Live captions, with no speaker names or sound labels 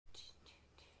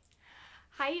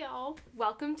Hi y'all!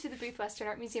 Welcome to the Booth Western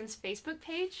Art Museum's Facebook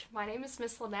page. My name is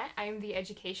Miss Lynette. I am the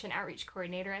Education Outreach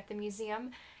Coordinator at the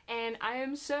museum, and I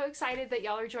am so excited that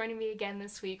y'all are joining me again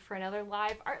this week for another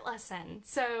live art lesson.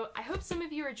 So I hope some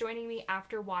of you are joining me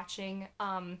after watching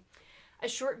a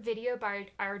short video by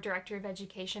our Director of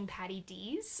Education, Patty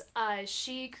Dees.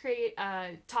 She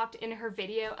talked in her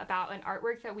video about an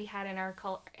artwork that we have in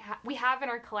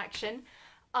our collection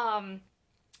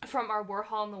from our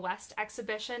Warhol in the West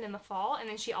exhibition in the fall, and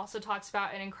then she also talks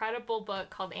about an incredible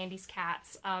book called Andy's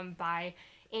Cats by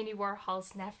Andy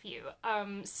Warhol's nephew.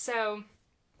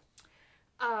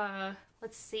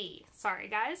 Let's see. Sorry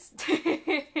guys,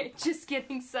 just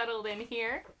getting settled in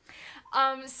here.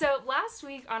 So last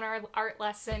week on our art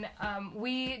lesson,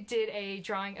 we did a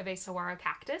drawing of a saguaro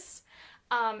cactus.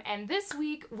 And this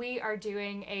week we are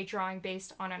doing a drawing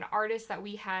based on an artist that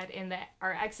we had in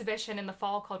our exhibition in the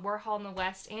fall called Warhol in the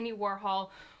West, Andy Warhol.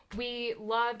 We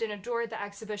loved and adored the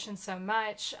exhibition so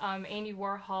much. Andy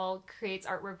Warhol creates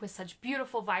artwork with such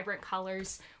beautiful, vibrant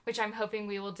colors, which I'm hoping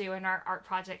we will do in our art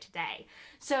project today.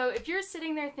 So if you're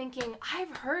sitting there thinking,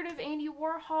 I've heard of Andy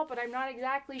Warhol, but I'm not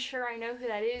exactly sure I know who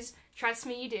that is, trust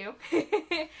me, you do.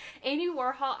 Andy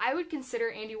Warhol, I would consider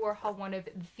Andy Warhol one of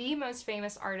the most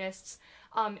famous artists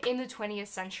in the 20th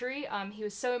century. He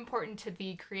was so important to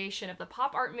the creation of the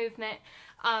pop art movement,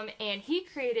 and he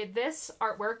created this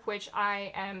artwork, which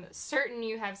I am certain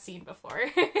you have seen before.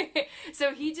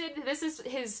 So this is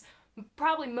his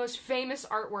probably most famous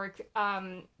artwork,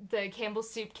 the Campbell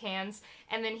soup cans,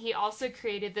 and then he also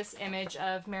created this image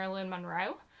of Marilyn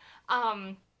Monroe.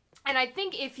 And I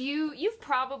think if you've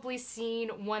probably seen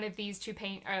one of these two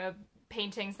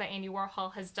paintings that Andy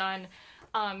Warhol has done.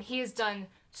 He has done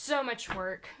so much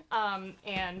work,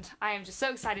 and I am just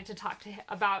so excited to talk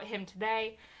about him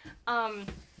today.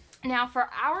 Now for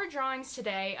our drawings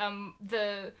today,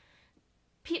 the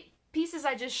pieces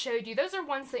I just showed you, those are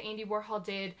ones that Andy Warhol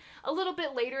did a little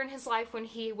bit later in his life when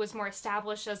he was more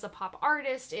established as a pop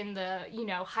artist in the,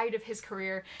 height of his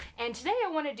career. And today I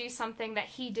want to do something that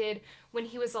he did when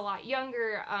he was a lot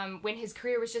younger, when his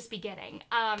career was just beginning.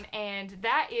 And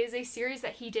that is a series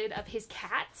that he did of his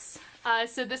cats.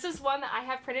 So this is one that I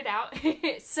have printed out.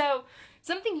 So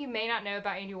something you may not know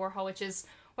about Andy Warhol, which is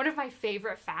one of my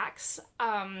favorite facts,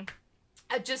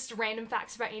 just random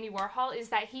facts about Andy Warhol, is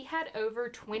that he had over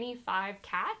 25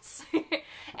 cats,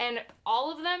 and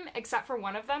all of them, except for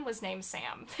one of them, was named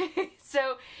Sam.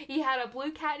 So he had a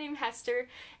blue cat named Hester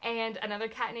and another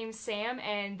cat named Sam,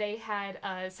 and they had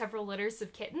several litters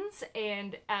of kittens,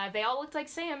 and they all looked like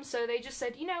Sam, so they just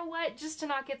said, you know what, just to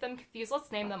not get them confused,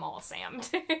 let's name them all Sam.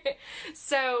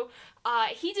 So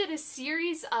he did a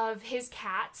series of his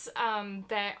cats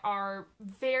that are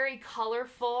very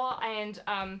colorful,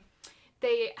 and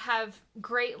they have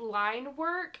great line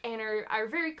work and are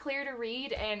very clear to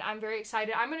read, and I'm very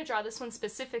excited. I'm going to draw this one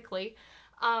specifically.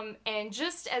 And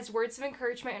just as words of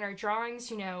encouragement in our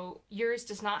drawings, yours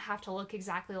does not have to look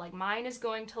exactly like mine is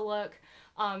going to look.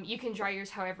 You can draw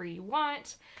yours however you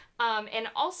want. And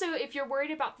also, if you're worried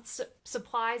about the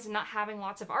supplies and not having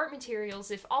lots of art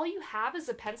materials, if all you have is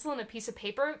a pencil and a piece of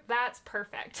paper, that's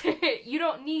perfect. You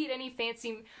don't need any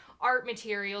fancy art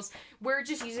materials. We're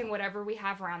just using whatever we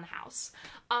have around the house.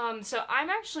 So I'm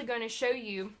actually going to show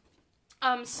you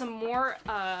some more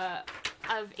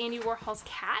of Andy Warhol's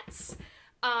cats.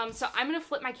 So I'm going to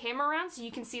flip my camera around so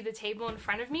you can see the table in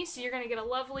front of me. So you're going to get a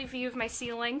lovely view of my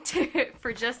ceiling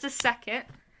for just a second.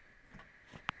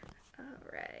 All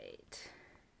right.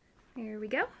 Here we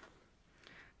go.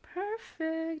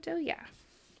 Perfect. Oh yeah.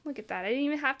 Look at that. I didn't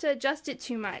even have to adjust it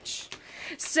too much.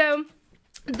 So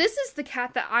this is the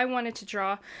cat that I wanted to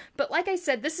draw, but like I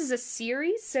said, this is a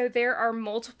series, so there are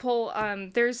multiple,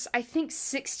 there's I think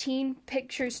 16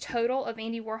 pictures total of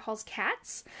Andy Warhol's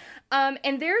cats,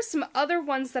 and there are some other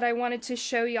ones that I wanted to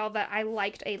show y'all that I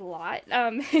liked a lot.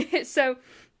 So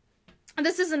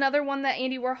this is another one that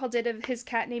Andy Warhol did of his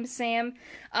cat named Sam,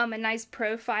 a nice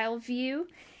profile view,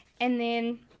 and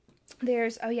then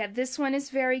there's, oh yeah, this one is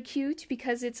very cute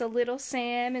because it's a little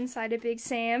Sam inside a big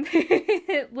Sam,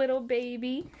 little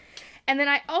baby. And then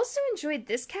I also enjoyed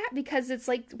this cat because it's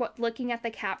like looking at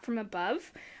the cat from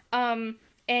above, and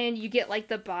you get like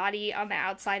the body on the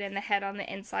outside and the head on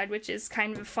the inside, which is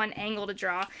kind of a fun angle to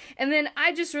draw. And then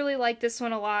I just really like this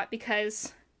one a lot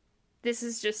because this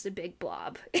is just a big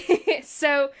blob.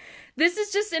 So this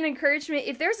is just an encouragement.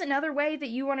 If there's another way that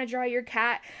you want to draw your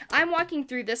cat, I'm walking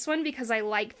through this one because I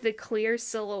like the clear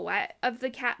silhouette of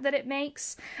the cat that it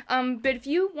makes. But if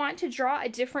you want to draw a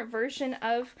different version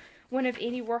of one of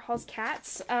Andy Warhol's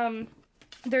cats,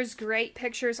 there's great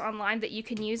pictures online that you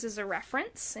can use as a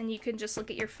reference, and you can just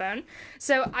look at your phone.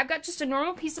 So I've got just a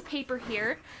normal piece of paper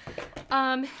here,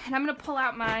 and I'm going to pull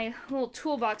out my little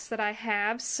toolbox that I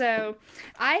have. So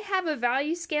I have a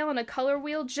value scale and a color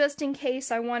wheel just in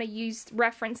case I want to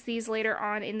reference these later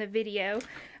on in the video.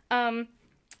 And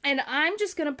I'm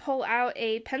just going to pull out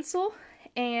a pencil,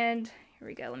 and here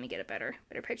we go, let me get a better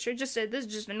picture. This is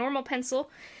just a normal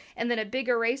pencil. And then a big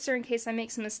eraser in case I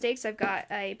make some mistakes. I've got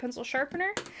a pencil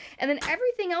sharpener. And then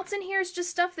everything else in here is just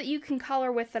stuff that you can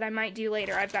color with that I might do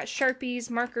later. I've got Sharpies,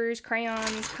 markers,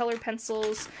 crayons, colored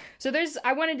pencils. So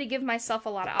I wanted to give myself a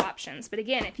lot of options. But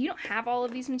again, if you don't have all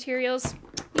of these materials,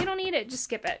 you don't need it. Just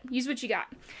skip it. Use what you got.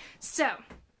 So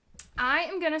I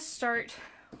am going to start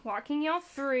walking y'all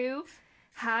through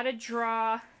how to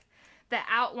draw the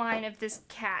outline of this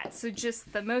cat. So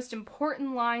just the most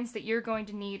important lines that you're going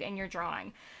to need in your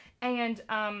drawing. And,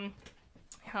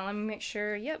 let me make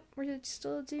sure, yep, we're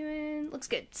still doing, looks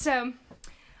good. So,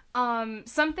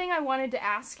 something I wanted to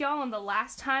ask y'all on the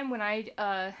last time when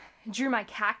I, drew my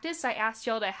cactus, I asked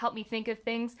y'all to help me think of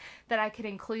things that I could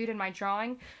include in my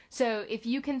drawing. So, if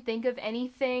you can think of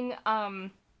anything,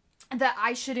 that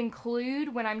I should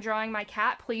include when I'm drawing my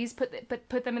cat, please put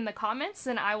them in the comments,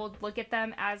 and I will look at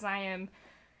them as I am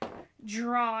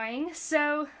drawing.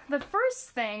 So, the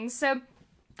first thing,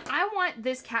 I want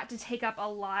this cat to take up a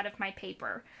lot of my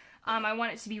paper. I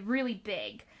want it to be really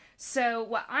big. So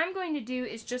what I'm going to do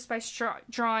is just by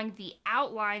drawing the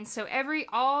outline, so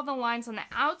all the lines on the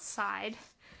outside,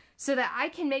 so that I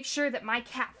can make sure that my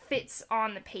cat fits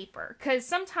on the paper. Because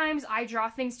sometimes I draw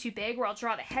things too big, where I'll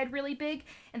draw the head really big,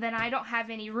 and then I don't have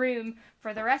any room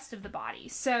for the rest of the body.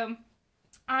 So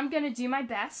I'm going to do my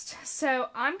best. So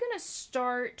I'm going to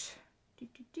start,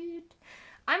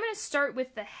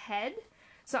 with the head.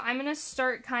 So I'm going to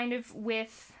start kind of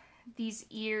with these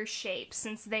ear shapes,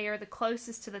 since they are the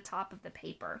closest to the top of the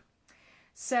paper.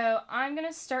 So I'm going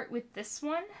to start with this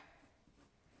one.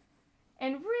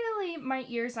 And really, my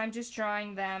ears, I'm just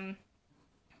drawing them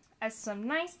as some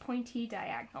nice pointy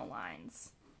diagonal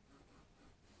lines.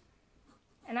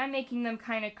 And I'm making them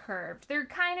kind of curved. They're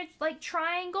kind of like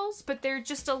triangles, but they're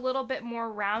just a little bit more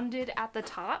rounded at the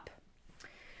top.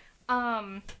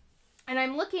 And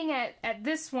I'm looking at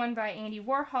this one by Andy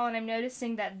Warhol, and I'm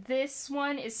noticing that this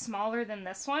one is smaller than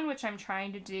this one, which I'm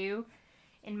trying to do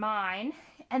in mine.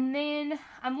 And then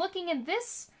I'm looking at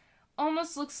this,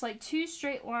 almost looks like two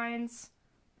straight lines,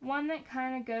 one that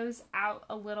kind of goes out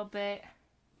a little bit,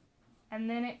 and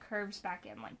then it curves back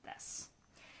in like this.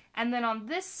 And then on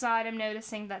this side, I'm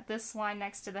noticing that this line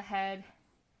next to the head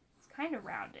is kind of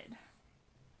rounded.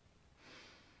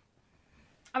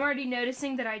 I'm already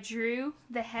noticing that I drew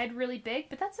the head really big,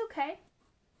 but that's okay.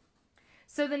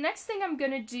 So the next thing I'm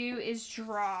going to do is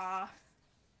draw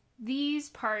these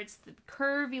parts, the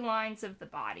curvy lines of the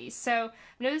body. So I'm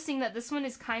noticing that this one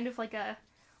is kind of like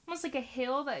almost like a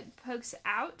hill that pokes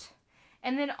out.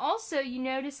 And then also you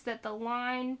notice that the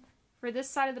line for this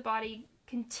side of the body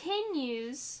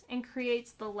continues and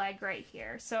creates the leg right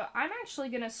here. So I'm actually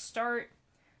going to start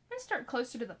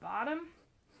closer to the bottom.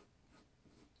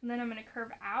 And then I'm going to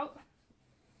curve out,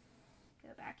 go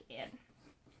back in.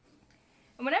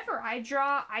 And whenever I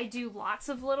draw, I do lots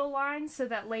of little lines so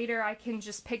that later I can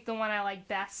just pick the one I like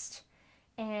best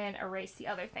and erase the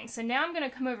other thing. So now I'm going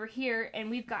to come over here, and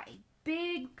we've got a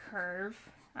big curve.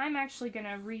 I'm actually going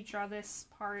to redraw this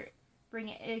part, bring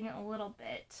it in a little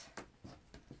bit.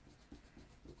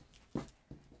 There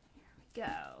we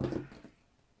go.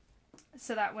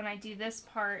 So that when I do this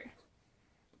part,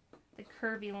 the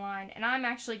curvy line, and I'm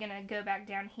actually going to go back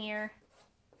down here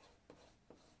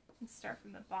and start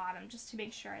from the bottom just to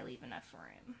make sure I leave enough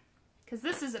room, because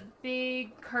this is a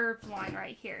big curved line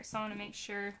right here, so I want to make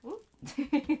sure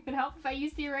it would help if I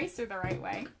use the eraser the right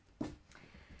way.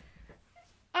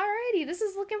 Alrighty, this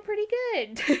is looking pretty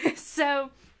good. So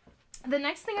the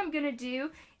next thing I'm going to do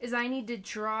is I need to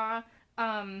draw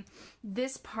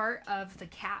this part of the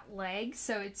cat leg,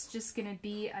 so it's just going to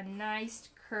be a nice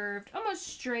curved, almost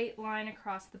straight line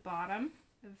across the bottom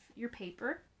of your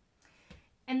paper.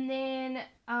 And then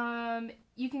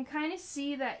you can kind of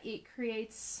see that it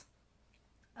creates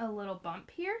a little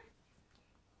bump here.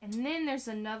 And then there's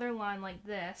another line like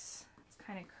this. It's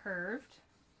kind of curved.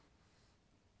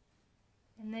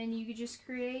 And then you could just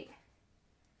create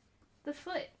the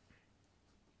foot.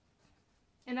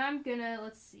 And I'm gonna,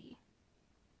 let's see.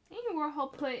 Andy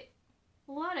Warhol put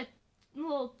a lot of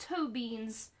little toe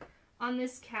beans on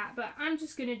this cat, but I'm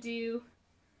just gonna do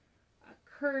a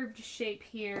curved shape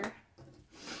here.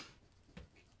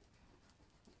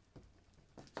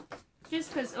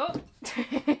 Just because, oh,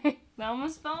 I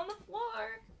almost fell on the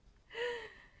floor.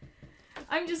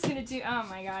 I'm just gonna do, oh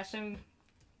my gosh,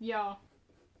 y'all,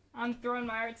 I'm throwing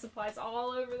my art supplies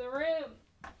all over the room.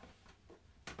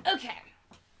 Okay.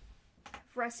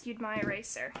 I've rescued my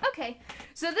eraser. Okay,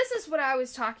 so this is what I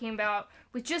was talking about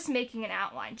with just making an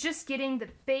outline. Just getting the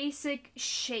basic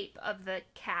shape of the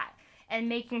cat and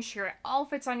making sure it all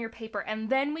fits on your paper. And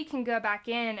then we can go back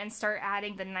in and start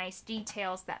adding the nice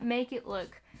details that make it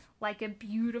look like a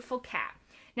beautiful cat.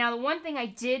 Now, the one thing I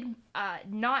did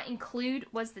not include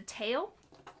was the tail.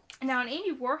 Now, in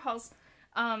Andy Warhol's,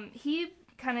 he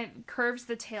kind of curves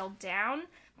the tail down,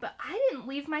 but I didn't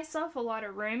leave myself a lot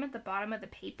of room at the bottom of the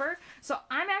paper, so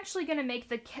I'm actually going to make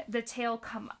the tail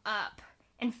come up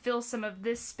and fill some of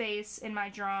this space in my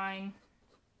drawing.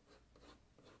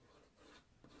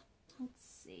 Let's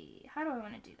see, how do I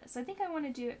want to do this? I think I want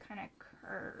to do it kind of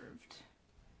curved.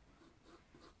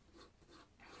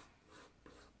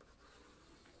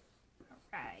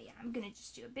 Alright, yeah, I'm going to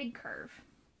just do a big curve.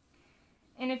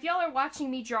 And if y'all are watching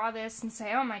me draw this and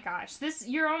say, oh my gosh,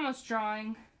 you're almost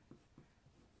drawing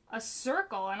a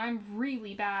circle, and I'm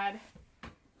really bad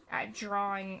at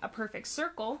drawing a perfect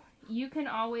circle, you can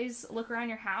always look around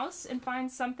your house and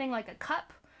find something like a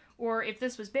cup, or if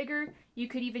this was bigger, you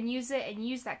could even use it and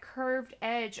use that curved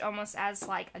edge almost as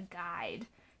like a guide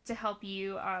to help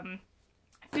you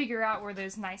figure out where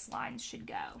those nice lines should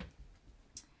go.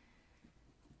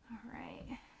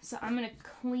 Alright, so I'm going to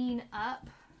clean up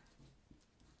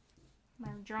my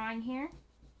drawing here.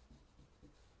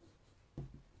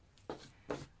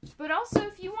 But also,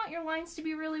 if you want your lines to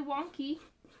be really wonky,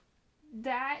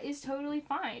 that is totally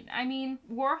fine. I mean,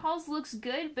 Warhol's looks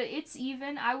good, but it's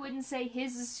even. I wouldn't say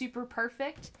his is super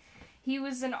perfect. He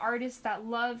was an artist that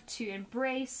loved to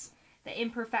embrace the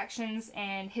imperfections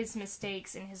and his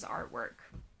mistakes in his artwork.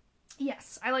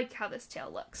 Yes, I like how this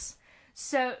tail looks.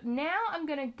 So now I'm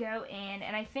going to go in,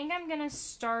 and I think I'm going to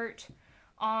start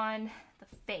on the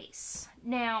face.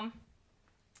 Now,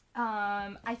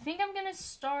 I think I'm going to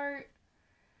start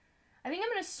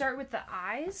with the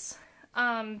eyes,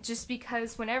 just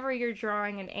because whenever you're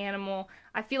drawing an animal,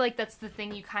 I feel like that's the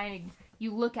thing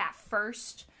you look at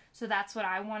first, so that's what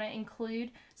I want to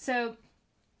include. So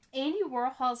Andy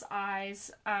Warhol's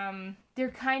eyes, they're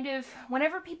kind of,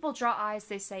 whenever people draw eyes,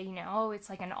 they say, you know, oh, it's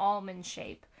like an almond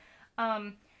shape.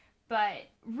 But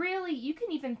really, you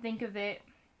can even think of it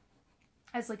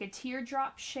as like a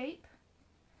teardrop shape,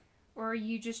 or are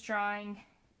you just drawing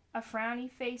a frowny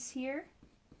face here?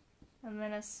 And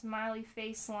then a smiley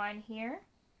face line here.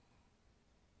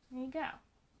 There you go.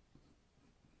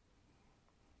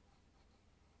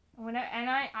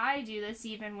 I do this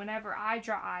even whenever I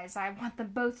draw eyes. I want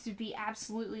them both to be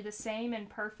absolutely the same and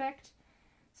perfect,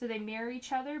 so they mirror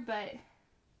each other, but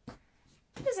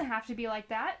it doesn't have to be like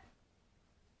that.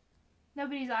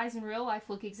 Nobody's eyes in real life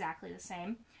look exactly the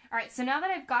same. Alright, so now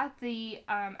that I've got the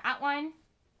outline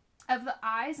of the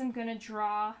eyes, I'm going to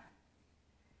draw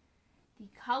the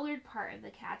colored part of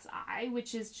the cat's eye,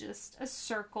 which is just a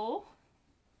circle.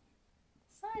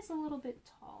 This eye's a little bit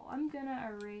tall. I'm going to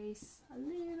erase a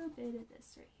little bit of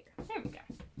this right here. There we go.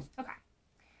 Okay.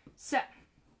 So,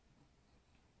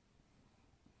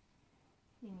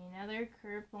 give me another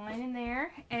curved line in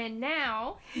there. And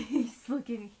now, he's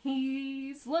looking.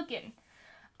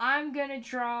 I'm going to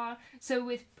draw, so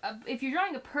with, if you're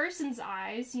drawing a person's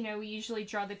eyes, you know, we usually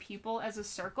draw the pupil as a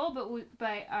circle, but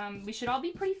we should all be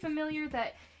pretty familiar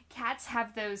that cats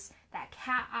have that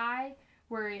cat eye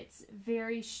where it's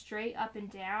very straight up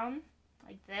and down,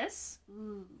 like this.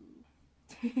 Ooh.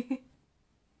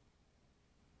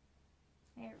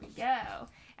 There we go.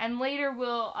 And later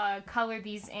we'll color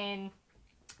these in,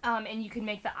 and you can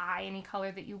make the eye any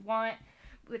color that you want.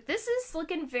 But this is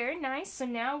looking very nice, so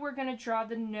now we're going to draw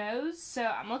the nose. So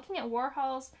I'm looking at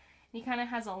Warhol's, and he kind of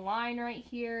has a line right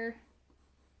here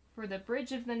for the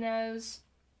bridge of the nose.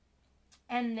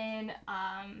 And then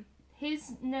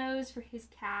his nose for his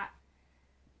cat,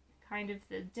 kind of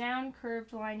the down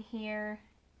curved line here.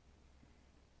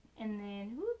 And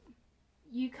then whoop,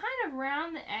 you kind of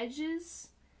round the edges,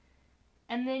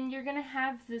 and then you're going to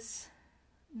have this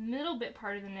middle bit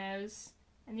part of the nose,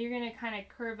 and you're going to kind of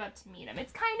curve up to meet them.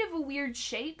 It's kind of a weird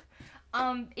shape.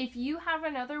 If you have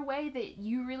another way that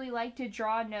you really like to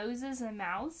draw noses and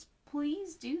mouths,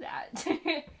 please do that.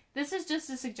 This is just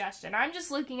a suggestion. I'm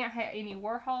just looking at how Andy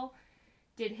Warhol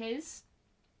did his.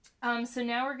 So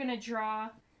now we're going to draw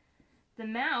the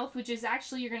mouth, which is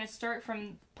actually, you're going to start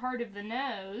from part of the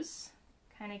nose,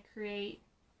 kind of create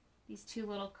these two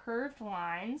little curved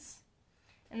lines.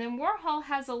 And then Warhol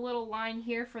has a little line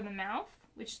here for the mouth,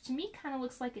 which to me kind of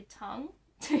looks like a tongue.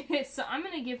 So I'm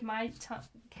going to give my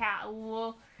cat a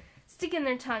little, sticking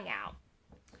their tongue out.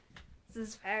 This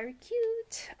is very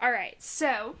cute. Alright,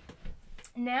 so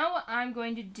now what I'm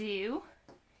going to do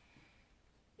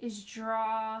is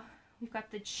draw, we've got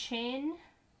the chin,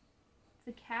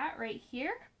 the cat right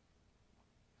here.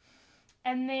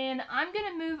 And then I'm going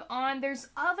to move on. There's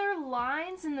other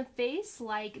lines in the face,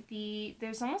 like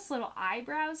there's almost little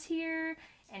eyebrows here,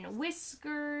 and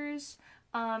whiskers,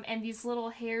 and these little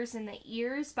hairs in the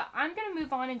ears. But I'm going to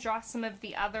move on and draw some of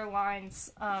the other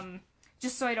lines,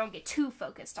 just so I don't get too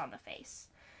focused on the face.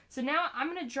 So now I'm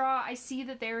going to draw, I see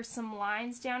that there are some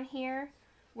lines down here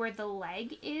where the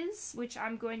leg is, which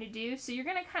I'm going to do. So you're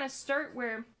going to kind of start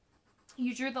where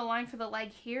you drew the line for the leg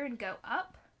here and go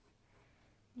up.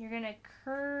 You're going to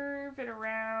curve it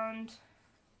around.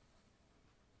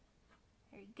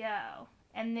 There you go.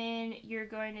 And then you're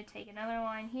going to take another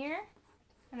line here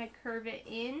and curve it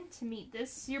in to meet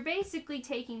this. You're basically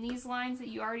taking these lines that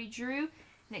you already drew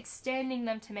and extending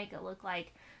them to make it look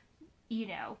like, you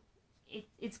know,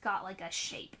 it's got like a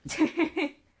shape.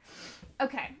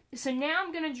 Okay, so now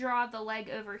I'm going to draw the leg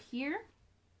over here,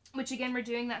 which again, we're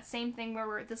doing that same thing where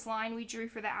we're at this line we drew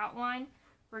for the outline.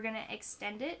 We're going to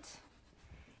extend it.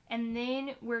 And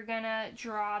then we're going to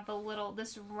draw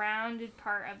this rounded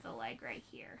part of the leg right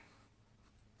here.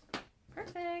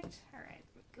 Perfect. All right,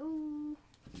 there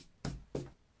we go.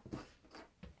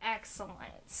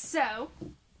 Excellent. So,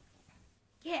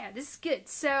 yeah, this is good.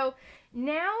 So,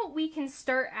 now we can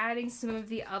start adding some of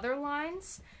the other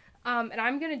lines. And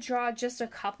I'm going to draw just a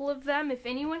couple of them. If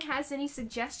anyone has any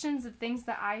suggestions of things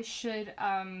that I should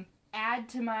add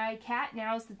to my cat,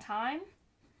 now's the time.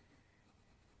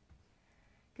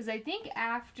 Because I think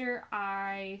after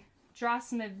I draw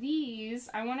some of these,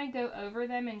 I want to go over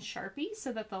them in Sharpie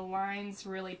so that the lines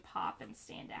really pop and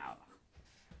stand out.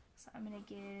 So I'm going to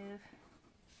give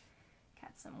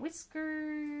cat some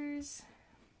whiskers.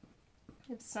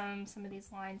 Give some of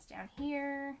these lines down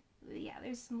here. Ooh, yeah,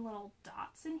 there's some little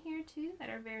dots in here too that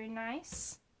are very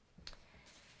nice.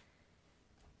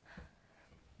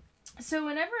 So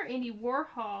whenever Andy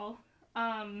Warhol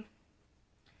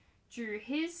drew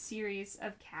his series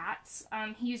of cats,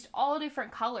 he used all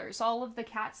different colors. All of the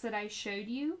cats that I showed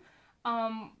you,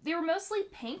 they were mostly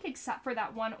pink except for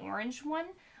that one orange one.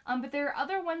 But there are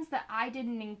other ones that I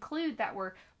didn't include that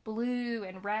were blue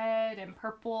and red and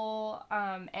purple,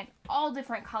 and all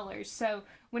different colors. So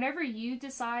whenever you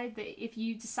decide if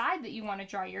you decide that you want to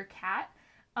draw your cat,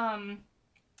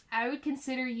 I would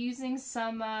consider using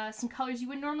some colors you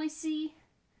would normally see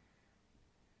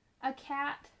a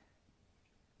cat.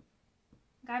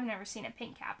 I've never seen a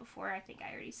pink cat before. I think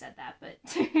I already said that, but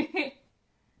just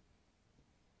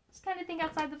kind of think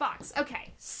outside the box.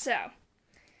 Okay, so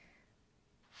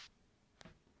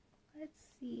let's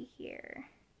see here.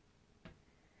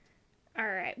 All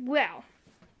right, well,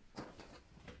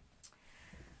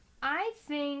 I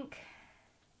think,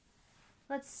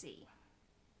 let's see.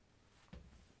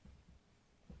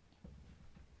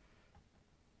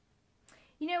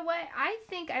 You know what? I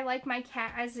think I like my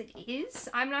cat as it is.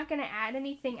 I'm not going to add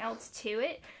anything else to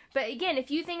it. But again,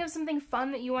 if you think of something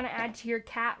fun that you want to add to your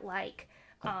cat, like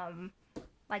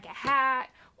a hat,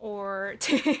 or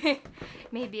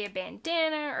maybe a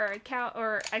bandana, or a cow,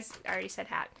 or I already said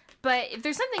hat. But if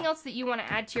there's something else that you want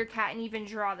to add to your cat and even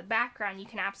draw the background, you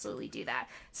can absolutely do that.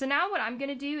 So now what I'm going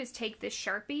to do is take this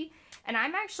Sharpie, and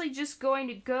I'm actually just going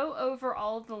to go over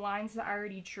all of the lines that I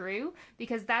already drew,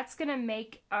 because that's going to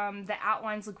make the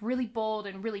outlines look really bold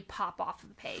and really pop off of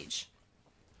the page.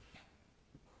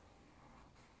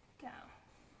 Go.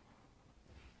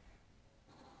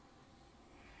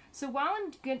 So while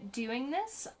I'm doing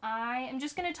this, I am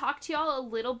just going to talk to y'all a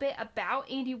little bit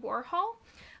about Andy Warhol.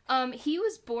 He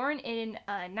was born in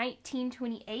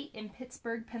 1928 in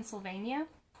Pittsburgh, Pennsylvania,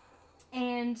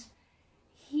 and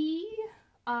he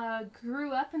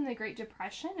grew up in the Great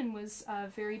Depression and was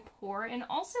very poor. And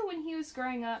also when he was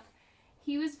growing up,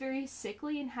 he was very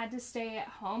sickly and had to stay at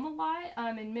home a lot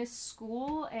and miss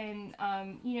school and,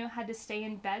 you know, had to stay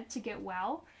in bed to get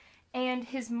well. And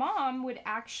his mom would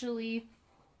actually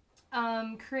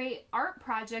create art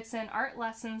projects and art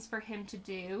lessons for him to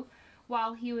do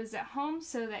while he was at home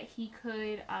so that he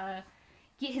could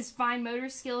get his fine motor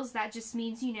skills. That just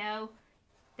means, you know,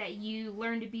 that you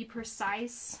learn to be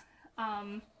precise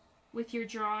with your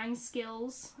drawing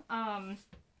skills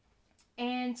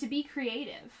and to be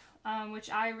creative, which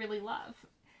I really love.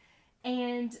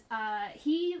 And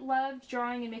he loved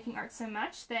drawing and making art so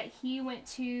much that he went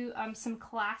to some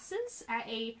classes at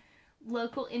a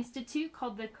local institute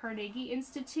called the Carnegie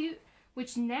Institute,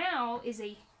 which now is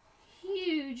a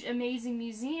huge, amazing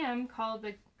museum called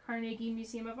the Carnegie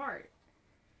Museum of Art,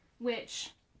 which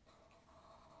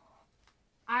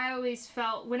I always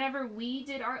felt whenever we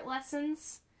did art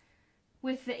lessons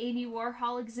with the Andy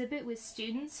Warhol exhibit with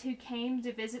students who came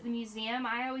to visit the museum,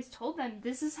 I always told them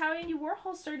this is how Andy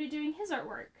Warhol started doing his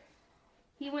artwork.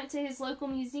 He went to his local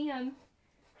museum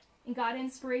and got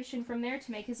inspiration from there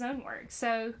to make his own work.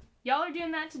 So y'all are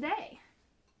doing that today.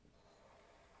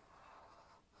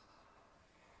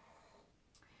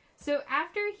 So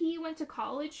after he went to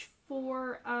college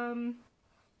for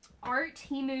art,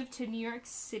 he moved to New York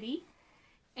City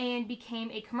and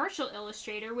became a commercial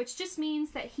illustrator, which just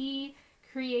means that he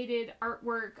created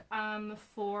artwork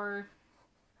for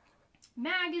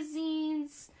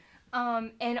magazines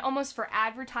and almost for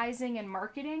advertising and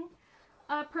marketing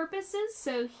purposes.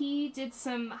 So he did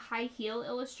some high heel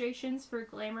illustrations for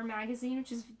Glamour magazine,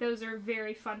 those are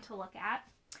very fun to look at.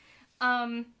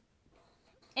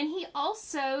 And he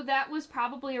also, that was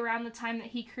probably around the time that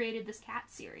he created this cat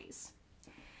series.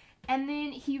 And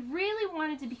then he really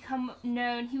wanted to become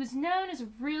known. He was known as a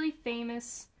really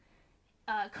famous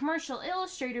commercial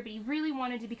illustrator, but he really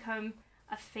wanted to become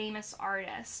a famous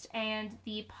artist. And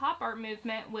the pop art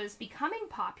movement was becoming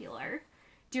popular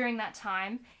during that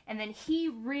time. And then he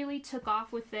really took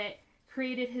off with it,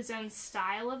 created his own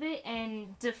style of it,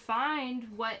 and defined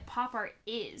what pop art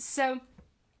is. So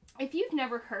if you've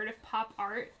never heard of pop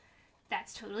art,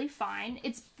 that's totally fine.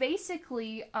 It's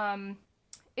basically,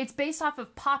 it's based off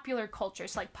of popular culture.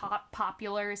 So like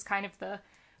popular is kind of the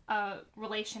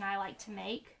relation I like to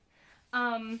make.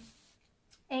 And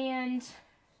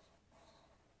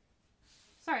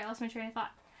sorry, I lost my train of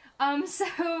thought.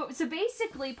 So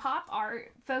basically pop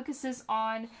art focuses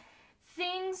on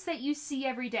things that you see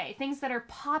every day, things that are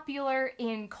popular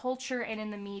in culture and in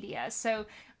the media. So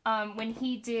when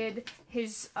he did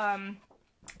his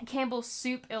Campbell's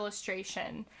soup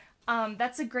illustration,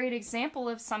 that's a great example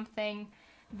of something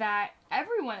that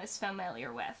everyone is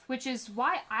familiar with, which is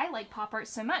why I like pop art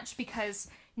so much, because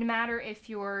no matter if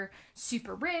you're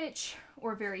super rich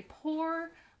or very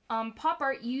poor, pop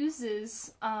art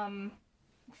uses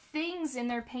things in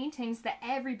their paintings that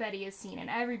everybody has seen and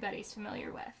everybody's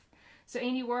familiar with. So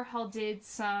Andy Warhol did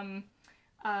some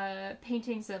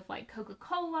paintings of like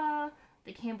Coca-Cola,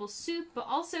 the Campbell's soup, but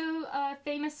also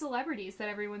famous celebrities that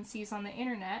everyone sees on the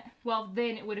internet. Well,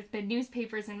 then it would have been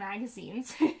newspapers and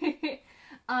magazines.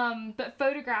 But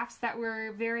photographs that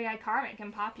were very iconic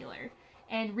and popular,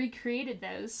 and recreated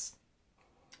those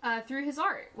through his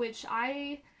art, which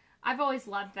I've always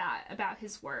loved that about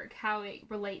his work, how it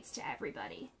relates to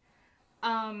everybody.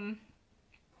 The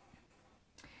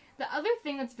other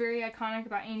thing that's very iconic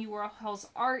about Andy Warhol's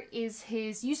art is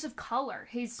his use of color.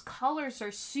 His colors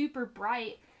are super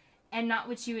bright and not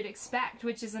what you would expect,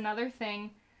 which is another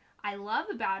thing I love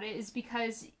about it, is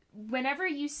because whenever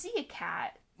you see a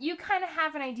cat, you kind of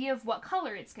have an idea of what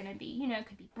color it's going to be. You know, it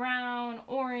could be brown,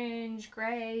 orange,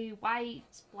 gray, white,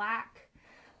 black.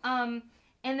 And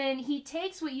then he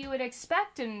takes what you would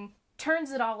expect and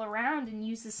turns it all around and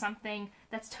uses something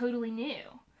that's totally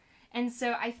new. And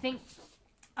so I think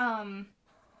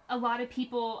a lot of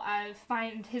people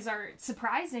find his art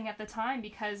surprising at the time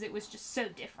because it was just so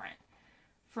different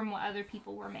from what other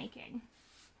people were making.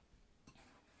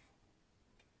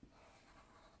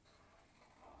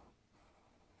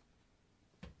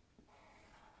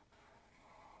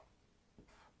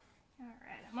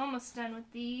 Alright, I'm almost done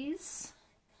with these.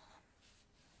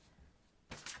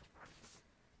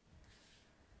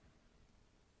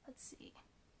 Let's see.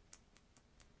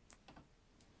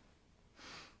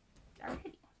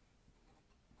 Alrighty.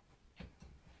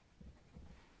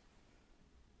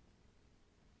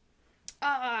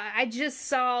 I just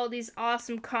saw these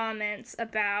awesome comments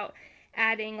about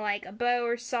adding like a bow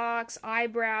or socks,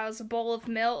 eyebrows, a bowl of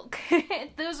milk.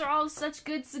 Those are all such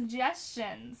good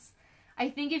suggestions. I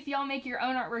think if y'all make your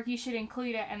own artwork, you should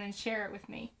include it and then share it with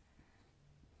me.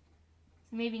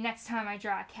 So maybe next time I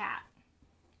draw a cat.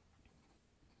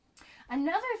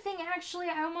 Another thing, actually,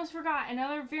 I almost forgot.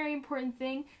 Another very important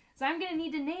thing is I'm going to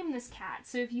need to name this cat.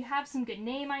 So if you have some good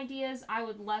name ideas, I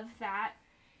would love that.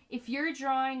 If you're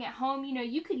drawing at home, you know,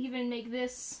 you could even make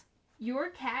this your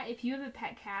cat if you have a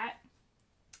pet cat.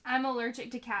 I'm allergic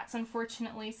to cats,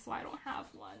 unfortunately, so I don't have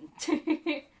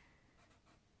one.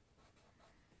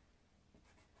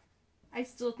 I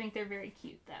still think they're very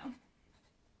cute, though.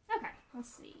 Okay,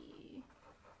 let's see.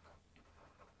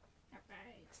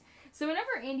 Alright. So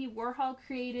whenever Andy Warhol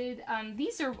created,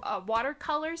 these are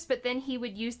watercolors, but then he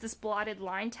would use this blotted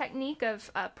line technique of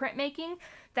printmaking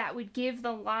that would give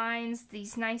the lines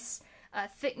these nice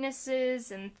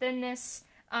thicknesses and thinness.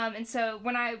 And so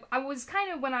when I was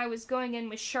going in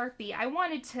with Sharpie, I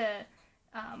wanted to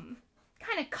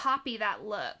kind of copy that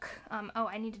look. Oh,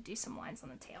 I need to do some lines on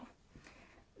the tail.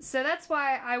 So that's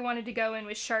why I wanted to go in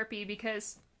with Sharpie,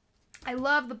 because I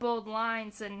love the bold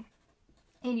lines and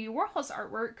Andy Warhol's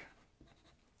artwork,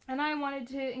 and I wanted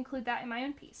to include that in my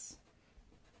own piece.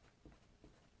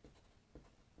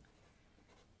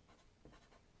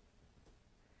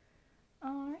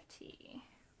 Alrighty,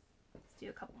 let's do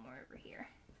a couple more over here.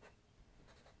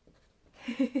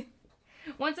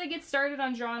 Once I get started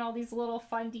on drawing all these little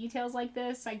fun details like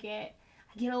this, I get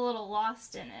a little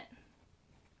lost in it.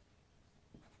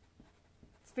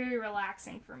 It's very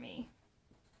relaxing for me.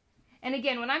 And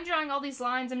again, when I'm drawing all these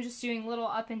lines, I'm just doing little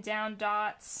up and down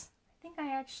dots. I think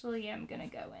I actually am going to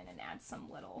go in and add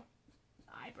some little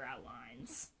eyebrow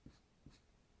lines.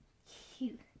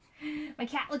 Cute. My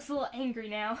cat looks a little angry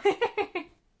now.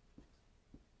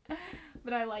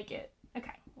 But I like it.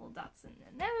 Okay, little dots in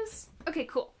the nose. Okay,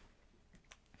 cool.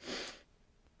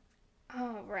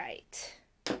 All right.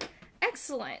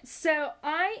 Excellent. So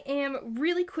I am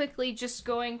really quickly just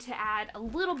going to add a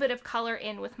little bit of color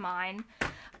in with mine.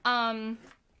 And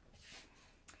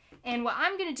what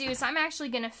I'm going to do is I'm actually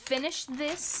going to finish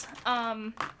this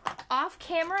off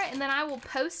camera, and then I will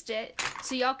post it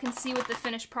so y'all can see what the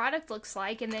finished product looks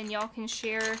like, and then y'all can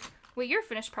share what your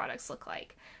finished products look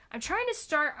like. I'm trying to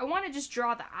start, I want to just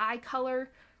draw the eye color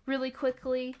really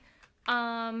quickly.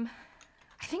 I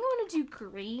think I want to do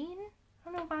green. I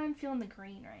don't know if I'm feeling the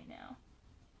green right now.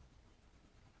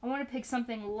 I want to pick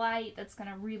something light that's going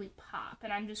to really pop,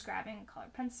 and I'm just grabbing a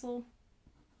colored pencil.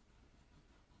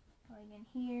 Going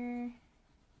in here.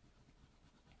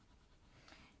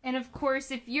 And of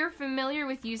course, if you're familiar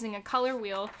with using a color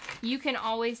wheel, you can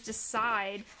always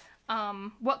decide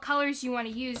what colors you want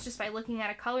to use just by looking at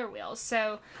a color wheel.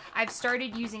 So I've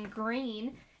started using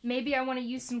green. Maybe I want to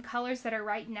use some colors that are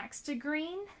right next to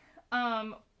green,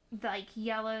 like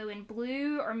yellow and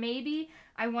blue, or maybe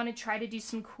I want to try to do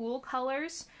some cool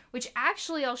colors, which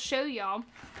actually I'll show y'all.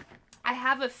 I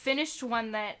have a finished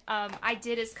one that I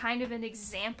did as kind of an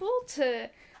example to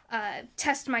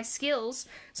test my skills.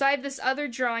 So I have this other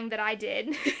drawing that I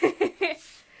did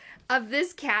of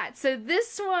this cat. So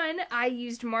this one I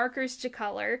used markers to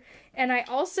color, and I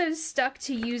also stuck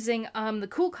to using the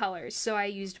cool colors. So I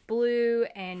used blue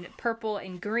and purple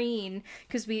and green,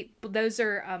 because those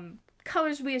are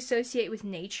colors we associate with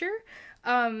nature.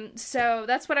 So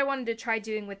that's what I wanted to try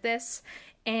doing with this.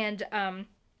 And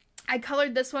I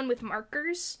colored this one with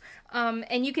markers,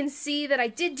 and you can see that I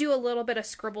did do a little bit of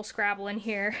scribble scrabble in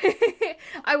here.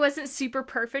 I wasn't super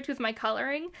perfect with my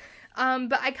coloring,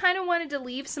 but I kind of wanted to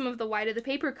leave some of the white of the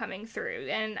paper coming through,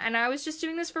 and I was just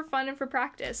doing this for fun and for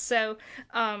practice, so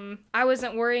I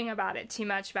wasn't worrying about it too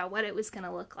much about what it was going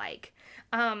to look like.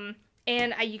 And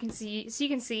you can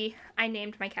see I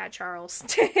named my cat Charles.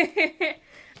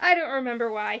 I don't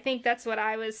remember why. I think that's what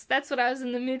I was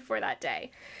in the mood for that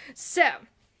day. So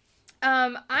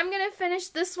I'm going to finish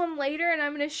this one later, and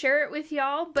I'm going to share it with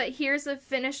y'all, but here's a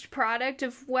finished product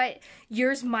of what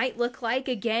yours might look like.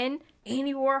 Again,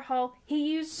 Andy Warhol,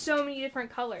 he used so many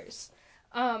different colors.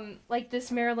 Like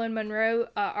this Marilyn Monroe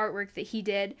artwork that he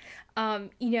did. You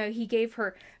know, he gave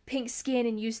her pink skin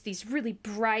and used these really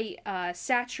bright,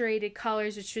 saturated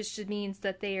colors, which just means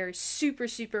that they are super,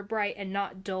 super bright and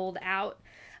not dulled out.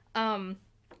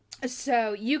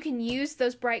 So you can use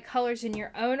those bright colors in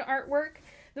your own artwork.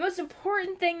 The most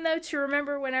important thing, though, to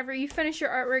remember whenever you finish your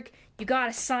artwork, you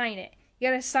gotta sign it. You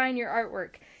gotta sign your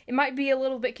artwork. It might be a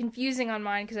little bit confusing on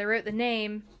mine because I wrote the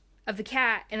name of the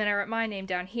cat and then I wrote my name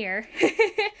down here.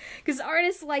 Because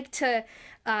artists like to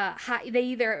they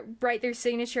either write their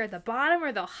signature at the bottom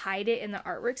or they'll hide it in the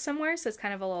artwork somewhere, so it's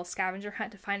kind of a little scavenger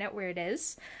hunt to find out where it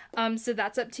is. So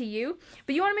that's up to you.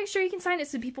 But you want to make sure you can sign it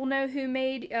so people know who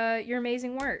made your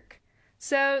amazing work.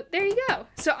 So there you go.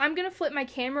 So I'm going to flip my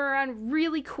camera around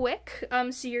really quick,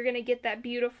 so you're going to get that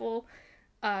beautiful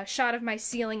shot of my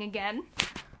ceiling again.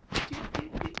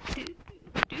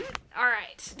 All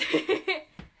right.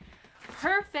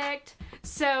 Perfect.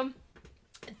 So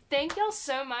thank y'all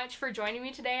so much for joining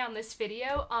me today on this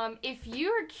video. If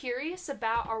you are curious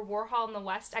about our Warhol in the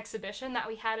West exhibition that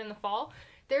we had in the fall,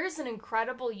 there's an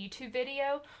incredible YouTube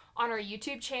video on our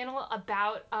YouTube channel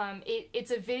about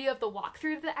it's a video of the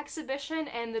walkthrough of the exhibition,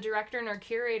 and the director and our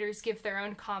curators give their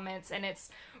own comments, and it's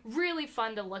really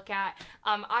fun to look at.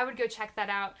 I would go check that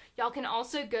out. Y'all can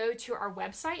also go to our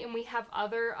website, and we have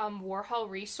other Warhol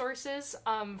resources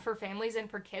for families and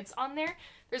for kids on there.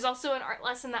 There's also an art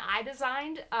lesson that I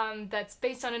designed that's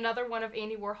based on another one of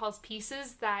Andy Warhol's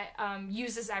pieces that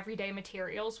uses everyday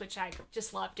materials, which I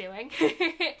just love doing.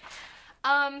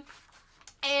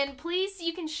 And please,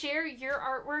 you can share your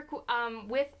artwork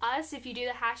with us if you do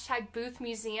the hashtag Booth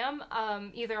Museum,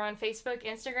 either on Facebook,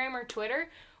 Instagram, or Twitter.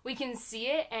 We can see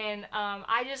it, and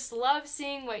I just love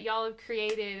seeing what y'all have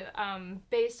created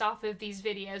based off of these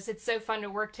videos. It's so fun to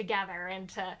work together and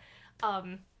to,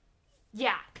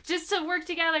 yeah, just to work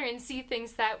together and see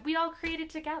things that we all created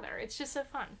together. It's just so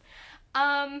fun.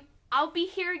 I'll be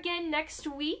here again next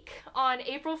week on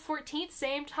April 14th,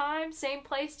 same time, same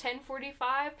place,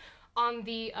 10:45. On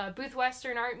the Booth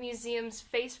Western Art Museum's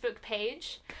Facebook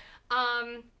page.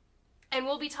 And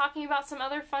we'll be talking about some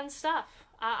other fun stuff.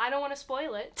 I don't want to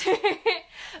spoil it.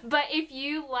 But if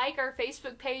you like our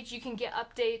Facebook page, you can get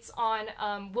updates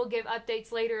on, we'll give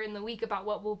updates later in the week about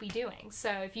what we'll be doing.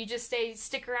 So if you just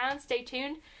stick around, stay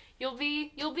tuned, you'll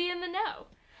be in the know.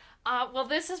 Well,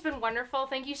 this has been wonderful.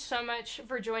 Thank you so much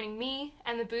for joining me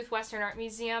and the Booth Western Art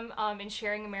Museum in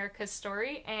sharing America's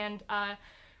story. And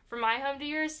from my home to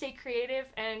yours, stay creative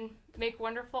and make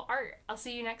wonderful art. I'll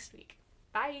see you next week.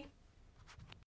 Bye.